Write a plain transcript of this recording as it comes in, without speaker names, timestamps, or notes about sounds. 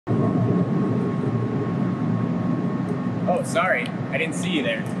Oh, sorry, I didn't see you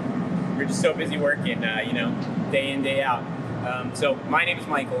there. You're just so busy working, you know, day in, day out. So my name is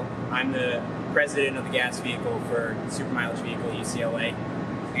Michael. I'm the president of the gas vehicle for super mileage vehicle at UCLA.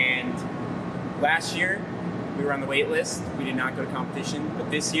 And last year, we were on the wait list. We did not go to competition,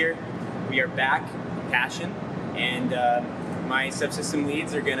 but this year we are back, passion, and my subsystem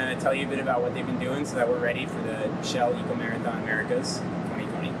leads are gonna tell you a bit about what they've been doing so that we're ready for the Shell Eco Marathon Americas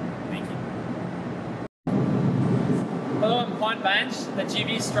 2020. Thank you. Hello, I'm Juan Banch, the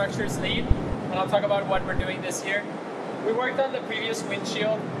GV Structures lead, and I'll talk about what we're doing this year. We worked on the previous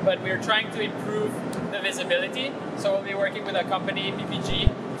windshield, but we're trying to improve the visibility. So we'll be working with a company, PPG,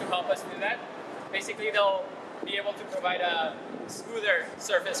 to help us do that. Basically, they'll be able to provide a smoother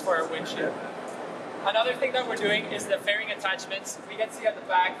surface for our windshield. Another thing that we're doing is the fairing attachments. We can see at the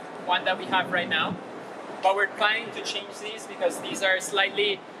back one that we have right now, but we're planning to change these because these are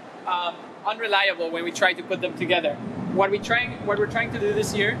slightly unreliable when we try to put them together. What we're trying to do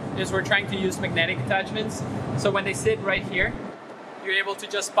this year is we're trying to use magnetic attachments. So when they sit right here, you're able to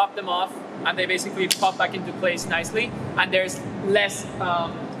just pop them off and they basically pop back into place nicely. And there's less,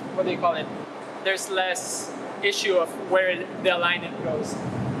 what do you call it? There's less issue of where the alignment goes.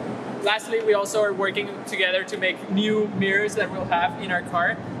 Lastly, we also are working together to make new mirrors that we'll have in our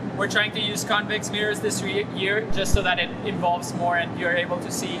car. We're trying to use convex mirrors this year just so that it involves more and you're able to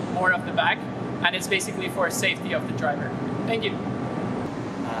see more of the back. And it's basically for safety of the driver. Thank you.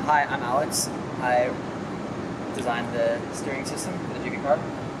 Hi, I'm Alex. I designed the steering system for the GV car.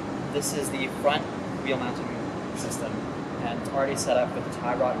 This is the front wheel mounting system, and it's already set up with the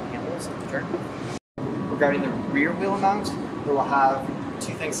tie rod and handles to turn. Regarding the rear wheel mount, it will have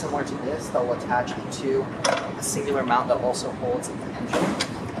two things similar to this that will attach into a singular mount that also holds the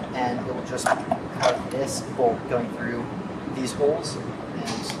engine, and it will just have this bolt going through these holes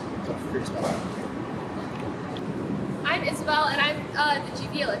and go through this metal. I'm Isabel, and I'm the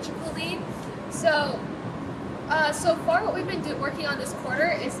GV electrical lead. So far what we've been working on this quarter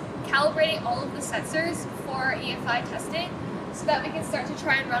is calibrating all of the sensors for EFI testing so that we can start to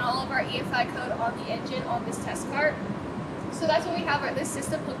try and run all of our EFI code on the engine on this test cart. So that's what we have this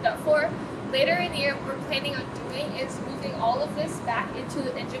system hooked up for. Later in the year, what we're planning on doing is moving all of this back into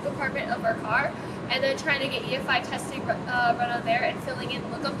the engine compartment of our car and then trying to get EFI testing run on there and filling in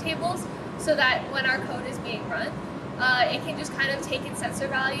lookup tables so that when our code is being run, it can just kind of take in sensor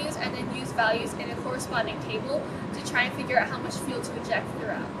values and then use values in a corresponding table to try and figure out how much fuel to inject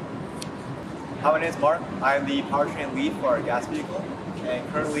throughout. Hi, my name is Mark. I'm the powertrain lead for our gas vehicle, and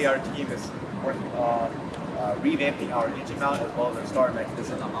currently our team is working on revamping our engine mount as well as our starter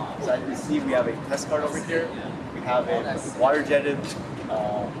mechanism. So as you can see, we have a test card over here. We have a water-jetted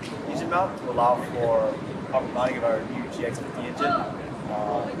engine mount to allow for proper mounting of our new GX50 engine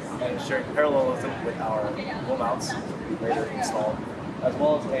and ensuring parallelism with our wheel mounts later installed, as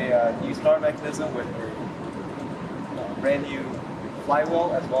well as a new starter mechanism with a brand new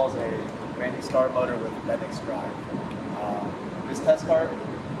flywheel as well as a brand new starter motor with Bendix drive. This test cart,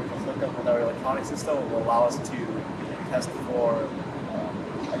 which is hooked up with our electronic system, will allow us to test for,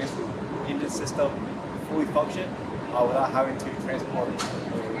 I guess, the engine system fully function without having to transport a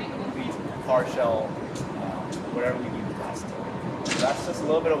complete car shell, whatever we need to test. So that's just a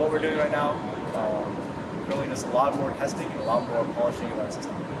little bit of what we're doing right now. Really just a lot more testing and a lot more polishing of our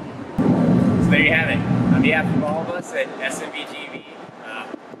system. So there you have it. On behalf of all of us at SMV GV,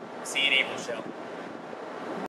 see you in April, Shell.